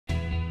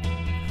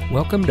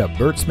Welcome to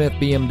Bert Smith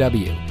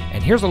BMW,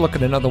 and here's a look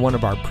at another one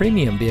of our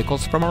premium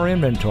vehicles from our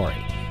inventory,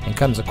 and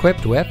comes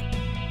equipped with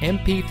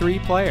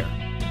MP3 player,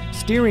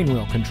 steering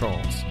wheel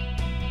controls,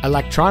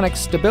 electronic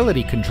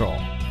stability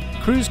control,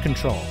 cruise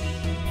control,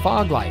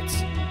 fog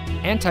lights,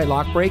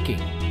 anti-lock braking,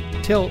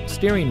 tilt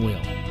steering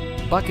wheel,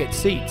 bucket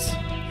seats,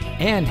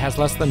 and has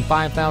less than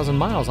 5,000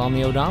 miles on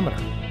the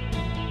odometer.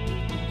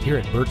 Here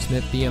at Bert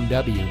Smith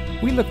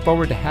BMW, we look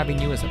forward to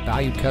having you as a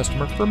valued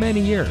customer for many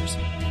years.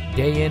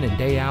 Day in and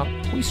day out,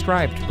 we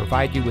strive to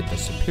provide you with the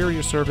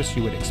superior service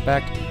you would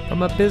expect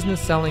from a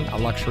business selling a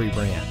luxury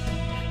brand.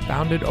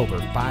 Founded over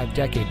 5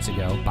 decades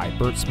ago by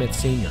Bert Smith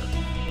Sr.,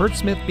 Bert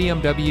Smith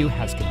BMW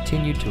has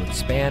continued to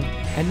expand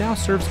and now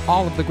serves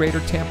all of the greater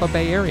Tampa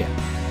Bay area.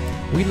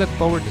 We look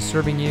forward to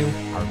serving you,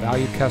 our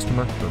valued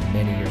customer, for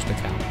many years to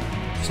come.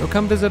 So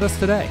come visit us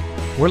today.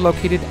 We're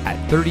located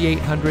at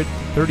 3800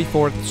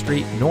 34th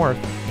Street North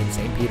in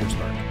St.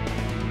 Petersburg.